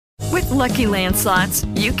Lucky Land Slots,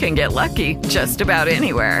 you can get lucky just about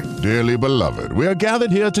anywhere. Dearly beloved, we are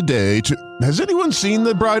gathered here today to... Has anyone seen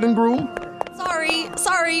the bride and groom?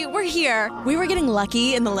 Sorry, we're here. We were getting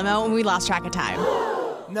lucky in the limo and we lost track of time.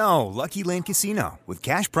 No, Lucky Land Casino, with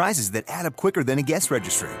cash prizes that add up quicker than a guest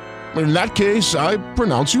registry. In that case, I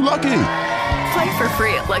pronounce you lucky. Play for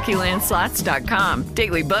free at LuckyLandSlots.com.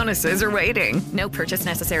 Daily bonuses are waiting. No purchase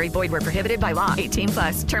necessary. Void where prohibited by law.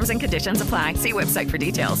 18+. Terms and conditions apply. See website for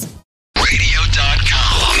details.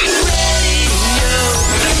 Radio.com.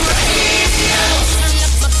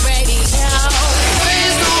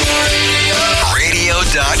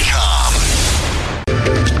 Radio.com.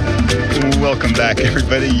 Welcome back,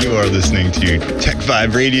 everybody. You are listening to Tech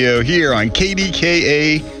Vibe Radio here on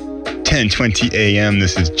KDKA 1020 AM.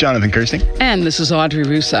 This is Jonathan Kirsting. And this is Audrey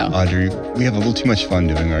Russo. Audrey, we have a little too much fun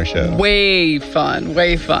doing our show. Way fun.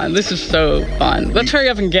 This is so fun. Let's hurry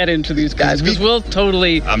up and get into these guys, because we'll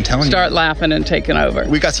totally start laughing and taking over.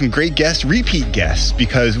 We got some great guests, repeat guests,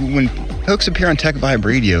 because when folks appear on Tech Vibe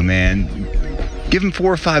Radio, man, give them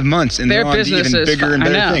 4 or 5 months and they're on to even bigger and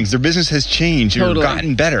better things. Their business has changed. They've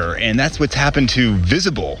gotten better. And that's what's happened to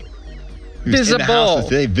Visibl. Who's in the house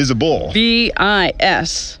today. Visibl.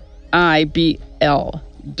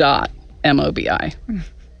 VISIBL.MOBI.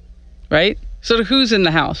 Right? So who's in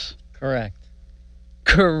the house? Correct.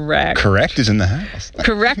 Correct is in the house.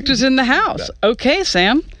 Correct is in the house. Okay,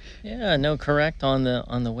 Sam. Yeah, no, correct on the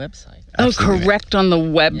website. Absolutely. Oh, correct on the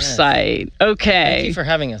website. Yes. Okay. Thank you for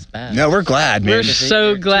having us back. No, we're glad, man. We're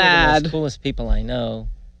so glad. Two of the most coolest people I know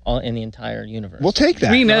all in the entire universe. We'll take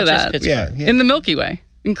that. We know that. Yeah. In the Milky Way.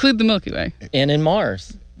 Include the Milky Way. And in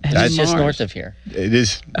Mars. That's just north of here. It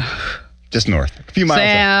is just north. A few miles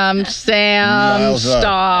Sam,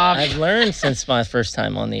 stop. I've learned since my first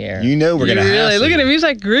time on the air. You know we're going to have Look at him. He's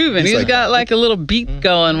like grooving. He's got like a little beat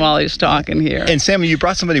going while he's talking here. And Sam, you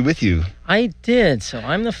brought somebody with you. I did. So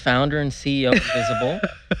I'm the founder and CEO of Visibl.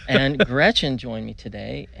 And Gretchen joined me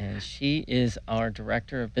today. And she is our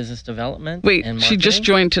director of business development. Wait, and she just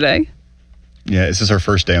joined today? Yeah, this is her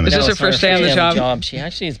first day on the job. Is this her first day on the job? She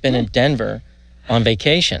actually has been in Denver on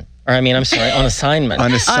vacation. Or, on assignment.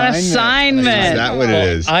 On assignment. Is that what it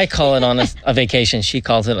is? I call it on a vacation. She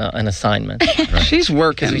calls it an assignment. Right. She's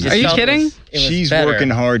working. Are you kidding? She's working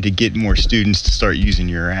hard to get more students to start using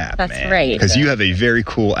your app, That's man. right. Because you have a very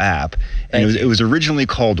cool app. And it was originally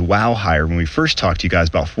called Wow Hire when we first talked to you guys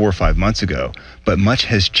about 4 or 5 months ago. But much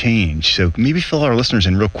has changed. So maybe fill our listeners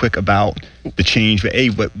in real quick about the change. But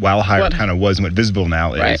what Wow Hire kind of was and what Visibl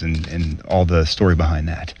now is and all the story behind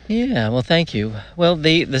that. Yeah, well, thank you. Well,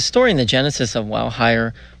 the story and the genesis of Wow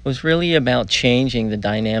Hire was really about changing the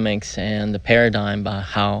dynamics and the paradigm by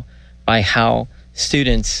how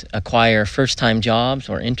students acquire first-time jobs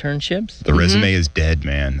or internships. The resume is dead,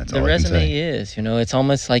 man. That's all I can say. The resume is, it's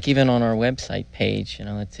almost like even on our website page,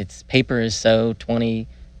 it's paper is so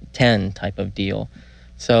 2010 type of deal.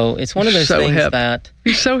 So it's one of those things that...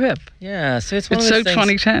 You're so hip. Yeah, so it's one of those things... It's so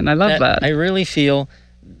 2010. I love that. I really feel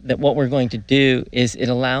that what we're going to do is it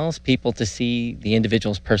allows people to see the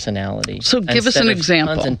individual's personality. So give us an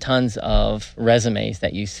example. Tons and tons of resumes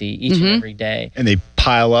that you see each and every day. And they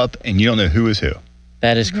pile up and you don't know who is who.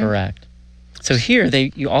 That is correct. So here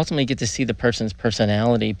you ultimately get to see the person's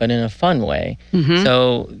personality, but in a fun way.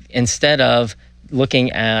 So instead of looking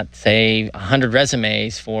at, say, 100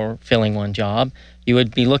 resumes for filling one job, you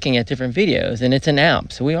would be looking at different videos, and it's an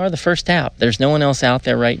app. So we are the first app. There's no one else out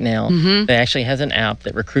there right now that actually has an app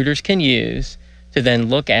that recruiters can use to then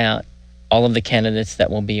look at all of the candidates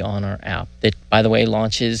that will be on our app that, by the way,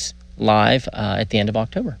 launches live at the end of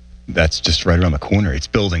October. That's just right around the corner. It's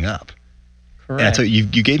building up. Correct. And so you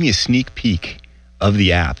gave me a sneak peek of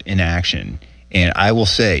the app in action. And I will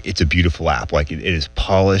say it's a beautiful app. Like it is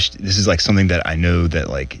polished. This is like something that I know that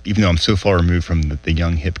like, even though I'm so far removed from the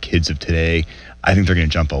young hip kids of today, I think they're going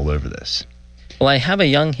to jump all over this. Well, I have a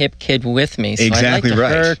young hip kid with me, so exactly I'd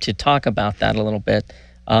like her to talk about that a little bit.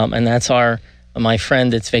 And that's my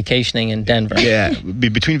friend that's vacationing in Denver. Yeah,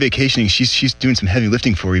 between vacationing, she's doing some heavy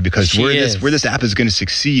lifting for you because where this app is going to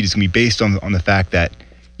succeed is going to be based on the fact that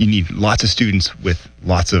you need lots of students with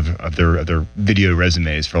lots of their video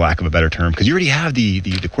resumes, for lack of a better term, because you already have the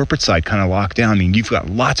corporate side kind of locked down. I mean, you've got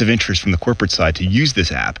lots of interest from the corporate side to use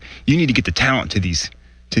this app. You need to get the talent to these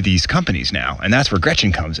companies now, and that's where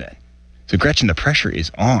Gretchen comes in. So Gretchen, the pressure is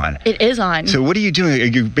on. It is on. So what are you doing? Are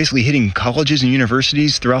you basically hitting colleges and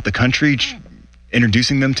universities throughout the country,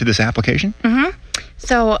 introducing them to this application? Mm-hmm.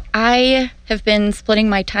 So I have been splitting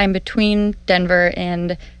my time between Denver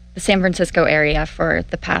and the San Francisco area for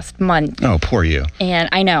the past month. Oh, poor you. And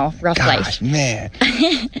I know, rough life. Gosh, man.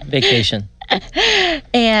 Vacation.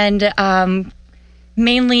 And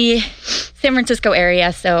mainly San Francisco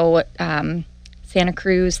area, so Santa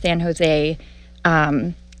Cruz, San Jose.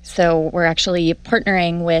 So we're actually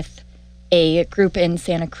partnering with a group in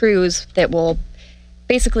Santa Cruz that will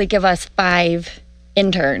basically give us 5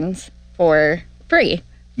 interns for free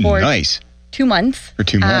for 2 months. For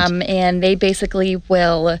 2 months. And they basically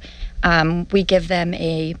will, we give them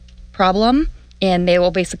a problem and they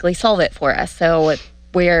will basically solve it for us. So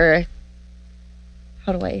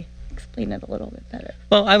how do I explain it a little bit better?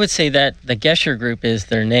 Well, I would say that the Gesher Group is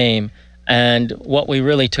their name. And what we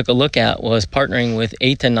really took a look at was partnering with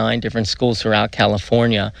 8 to 9 different schools throughout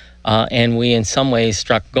California. And we, in some ways,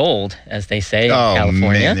 struck gold, as they say in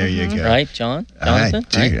California. Man, there you go. Right, Jonathan?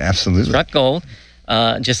 Dude, absolutely. Struck gold,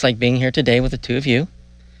 just like being here today with the two of you.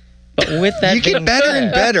 But with that you get better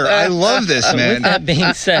and better. I love this, man. With that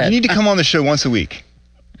being said, you need to come on the show once a week,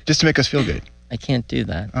 just to make us feel good. I can't do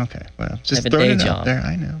that. Okay, well, just I have a throwing day it job. out there.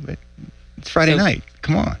 I know, but it's Friday night.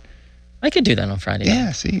 Come on. I could do that on Friday.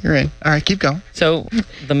 Yeah, see, you're in. All right, keep going. So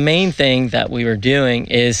the main thing that we were doing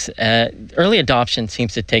is early adoption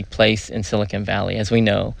seems to take place in Silicon Valley, as we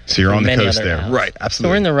know. So you're on the coast there. Right, absolutely. So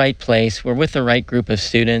we're in the right place. We're with the right group of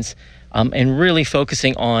students and really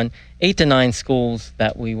focusing on 8 to 9 schools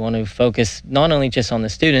that we want to focus not only just on the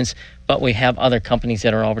students, but we have other companies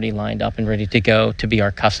that are already lined up and ready to go to be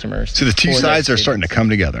our customers. So the two sides are starting to come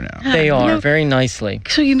together now. They are, very nicely.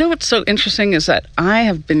 So you know what's so interesting is that I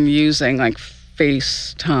have been using like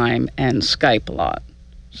FaceTime and Skype a lot.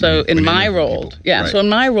 So in my role, so in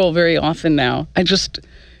my role very often now, I just,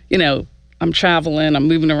 I'm traveling, I'm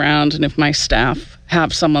moving around, and if my staff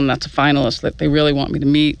have someone that's a finalist that they really want me to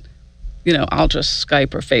meet, I'll just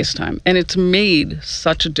Skype or FaceTime. And it's made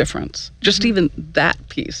such a difference, just even that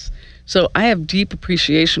piece. So I have deep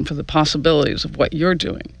appreciation for the possibilities of what you're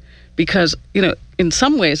doing. Because, in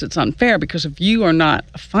some ways it's unfair because if you are not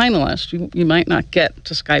a finalist, you might not get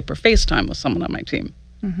to Skype or FaceTime with someone on my team.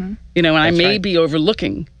 Mm-hmm. And I may be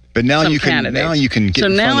overlooking but now some you can candidates. Now you can get so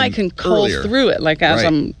in now front I of can them cull earlier. through it like as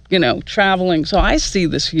I'm, traveling. So I see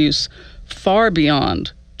this use far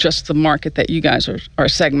beyond just the market that you guys are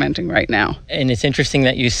segmenting right now. And it's interesting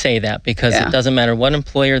that you say that because it doesn't matter what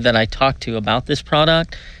employer that I talk to about this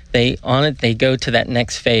product, they go to that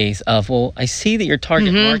next phase of, well, I see that your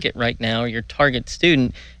target market right now, or your target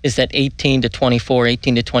student is that 18 to 24,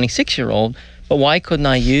 18 to 26-year-old, but why couldn't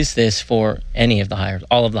I use this for any of the hires,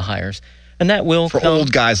 all of the hires? And that will for come.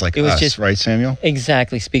 Old guys like us, right, Samuel?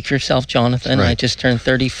 Exactly. Speak for yourself, Jonathan. Right. I just turned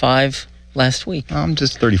 35 last week. I'm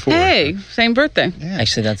just 34. Hey, same birthday. Yeah.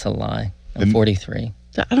 Actually, that's a lie. I'm 43.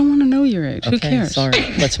 I don't want to know your age. Okay, Who cares? Sorry.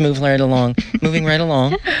 Let's move right along. Moving right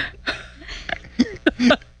along.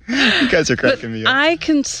 You guys are cracking me up. I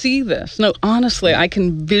can see this. No, honestly, I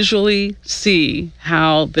can visually see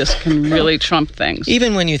how this can really trump things.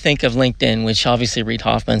 Even when you think of LinkedIn, which obviously Reid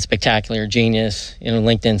Hoffman's spectacular, genius,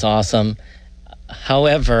 LinkedIn's awesome.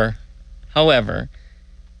 However,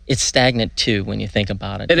 it's stagnant too when you think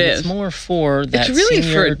about it. It is. It's more for that it's really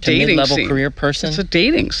senior for a to dating mid-level scene. career person. It's a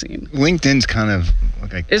dating scene. LinkedIn's kind of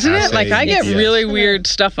like isn't it? Like I get really weird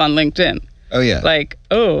stuff on LinkedIn. Oh yeah. Like,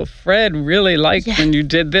 oh, Fred really liked when you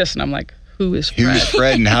did this, and I'm like, who is Fred? Who's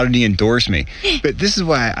Fred, and how did he endorse me? But this is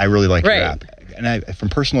why I really like your app. And from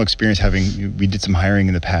personal experience, we did some hiring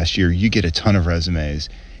in the past year. You get a ton of resumes,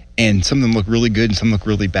 and some of them look really good, and some look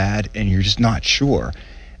really bad, and you're just not sure.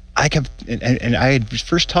 I had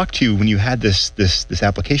first talked to you when you had this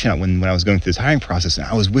application out when I was going through this hiring process, and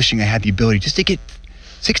I was wishing I had the ability just to get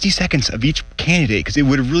 60 seconds of each candidate because it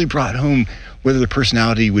would have really brought home whether the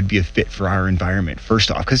personality would be a fit for our environment.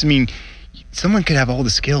 First off, because someone could have all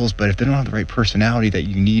the skills, but if they don't have the right personality that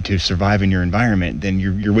you need to survive in your environment, then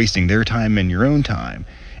you're wasting their time and your own time.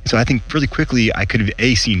 And so I think really quickly I could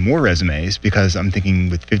have seen more resumes because I'm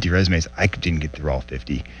thinking with 50 resumes I didn't get through all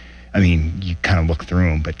 50. You kind of look through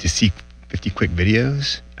them, but to see 50 quick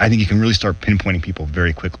videos, I think you can really start pinpointing people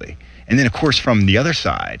very quickly. And then, of course, from the other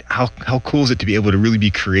side, how cool is it to be able to really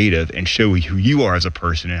be creative and show who you are as a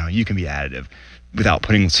person and how you can be additive without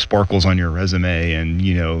putting sparkles on your resume and,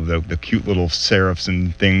 the cute little serifs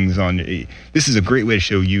and things on. This is a great way to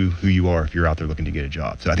show you who you are if you're out there looking to get a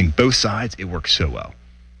job. So I think both sides, it works so well.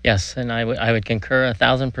 Yes, and I would concur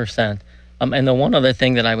 1,000%. And the one other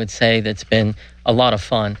thing that I would say that's been a lot of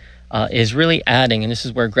fun is really adding, and this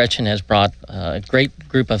is where Gretchen has brought a great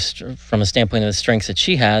group from a standpoint of the strengths that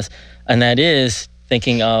she has, and that is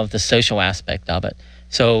thinking of the social aspect of it.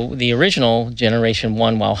 So the original Generation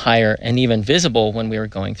 1 while hire, and even Visibl when we were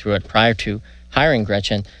going through it prior to hiring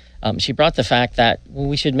Gretchen, she brought the fact that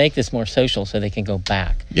we should make this more social so they can go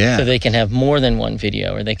back. Yeah. So they can have more than one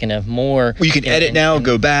video, or they can have more. Well, you can edit now,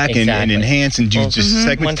 go back and enhance and do just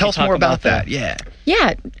segments. Tell us more about that. Yeah.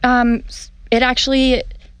 Yeah. It actually,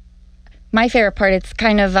 my favorite part, it's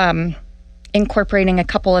kind of incorporating a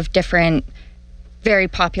couple of different very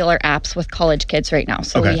popular apps with college kids right now.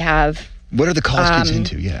 So we have... What are the college kids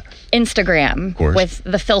into? Yeah. Instagram with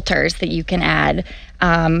the filters that you can add.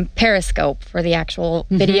 Periscope for the actual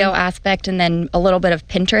video aspect, and then a little bit of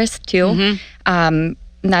Pinterest too. And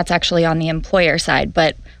that's actually on the employer side.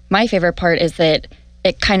 But my favorite part is that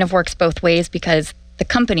it kind of works both ways because the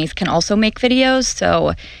companies can also make videos.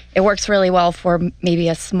 So it works really well for maybe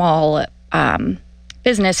a small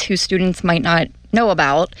business whose students might not know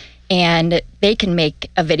about. And they can make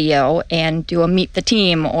a video and do a meet the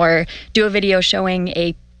team or do a video showing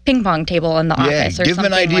a ping pong table in the office or something like that. Give them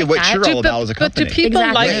an idea of what you're all about as a company. But do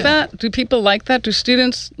people like that? Do people like that? Do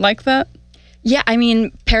students like that? Yeah, I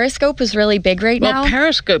mean, Periscope is really big right now. Well,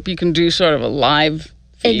 Periscope, you can do sort of a live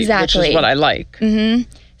feed, which is what I like.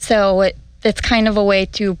 So it's kind of a way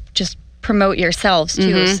to just promote yourselves,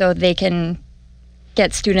 too, so they can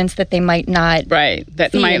get students that they might not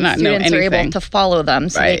that see, might not know anything. Students are able to follow them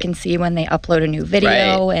so they can see when they upload a new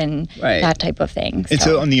video and that type of thing. And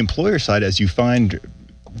so on the employer side, as you find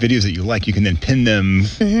videos that you like, you can then pin them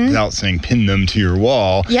without saying pin them to your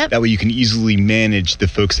wall. That way you can easily manage the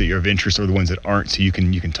folks that are of interest or the ones that aren't, so you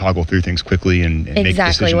can toggle through things quickly and make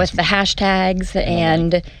decisions. With the hashtags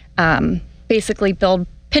and basically build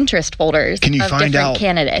Pinterest folders of different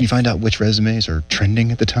candidates. Can you find out which resumes are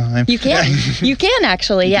trending at the time? You can. You can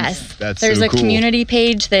actually, yes. There's a community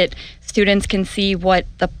page that students can see what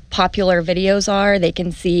the popular videos are. They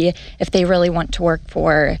can see if they really want to work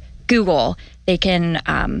for Google. They can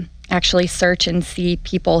actually search and see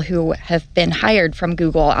people who have been hired from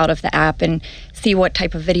Google out of the app and see what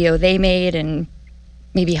type of video they made and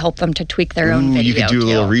maybe help them to tweak their own video. You could do a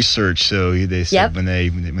little research. So they said when their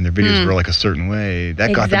videos were like a certain way,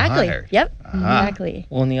 that got them hired. Exactly.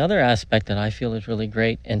 Well, and the other aspect that I feel is really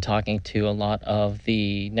great in talking to a lot of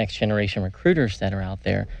the next generation recruiters that are out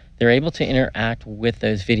there, they're able to interact with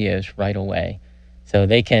those videos right away. So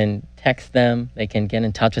they can text them, they can get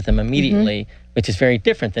in touch with them immediately, which is very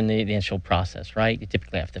different than the initial process, right? You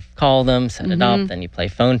typically have to call them, set it up, then you play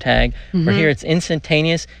phone tag. Where here it's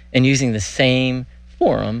instantaneous and using the same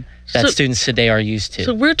forum that students today are used to.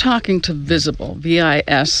 So we're talking to Visibl,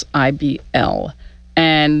 Visibl,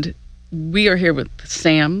 and we are here with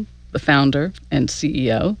Sam, the founder and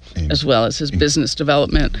CEO, as well as his business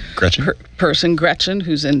development person, Gretchen,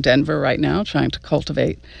 who's in Denver right now trying to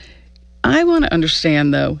cultivate. I want to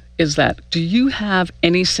understand, though, is that do you have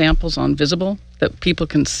any samples on Visibl that people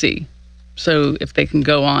can see? So if they can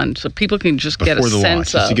go on, so people can just get a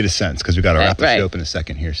sense just to get a sense, because we've got our app to show up in a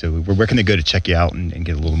second here. So where can they go to check you out and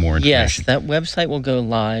get a little more information? Yes, that website will go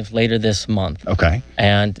live later this month. Okay.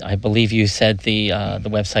 And I believe you said the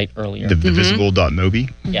website earlier. The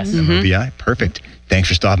Visibl.mobi? Yes. MOBI. Perfect. Thanks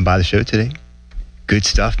for stopping by the show today. Good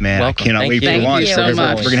stuff, man. Welcome. I cannot wait for the launch. So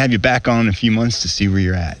much. We're going to have you back on in a few months to see where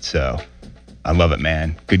you're at. So I love it,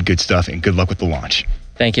 man. Good stuff, and good luck with the launch.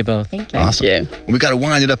 Thank you both. Thank you. Awesome. Well, we got to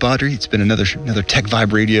wind it up, Audrey. It's been another Tech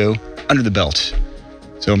Vibe Radio under the belt.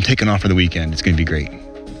 So I'm taking off for the weekend. It's going to be great.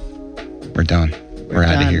 We're done. We're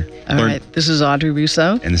out of here. All right. This is Audrey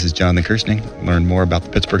Russo. And this is Jonathan Kirsting. Learn more about the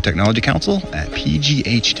Pittsburgh Technology Council at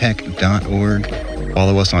pghtech.org.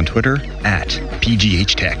 Follow us on Twitter at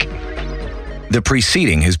pghtech. The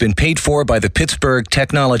preceding has been paid for by the Pittsburgh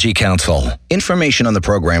Technology Council. Information on the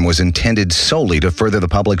program was intended solely to further the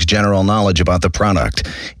public's general knowledge about the product.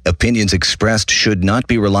 Opinions expressed should not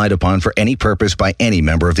be relied upon for any purpose by any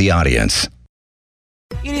member of the audience.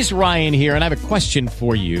 It is Ryan here, and I have a question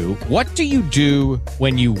for you. What do you do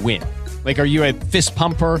when you win? Like, are you a fist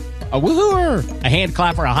pumper, a woohooer, a hand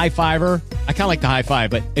clapper, a high fiver? I kind of like the high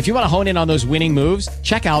five, but if you want to hone in on those winning moves,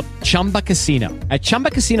 check out Chumba Casino. At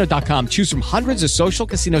ChumbaCasino.com, choose from hundreds of social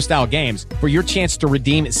casino-style games for your chance to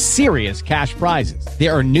redeem serious cash prizes.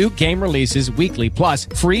 There are new game releases weekly, plus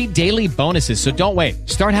free daily bonuses. So don't wait.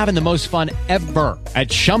 Start having the most fun ever at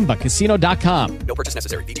ChumbaCasino.com. No purchase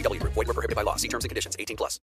necessary. VGW. Void where prohibited by law. See terms and conditions. 18+.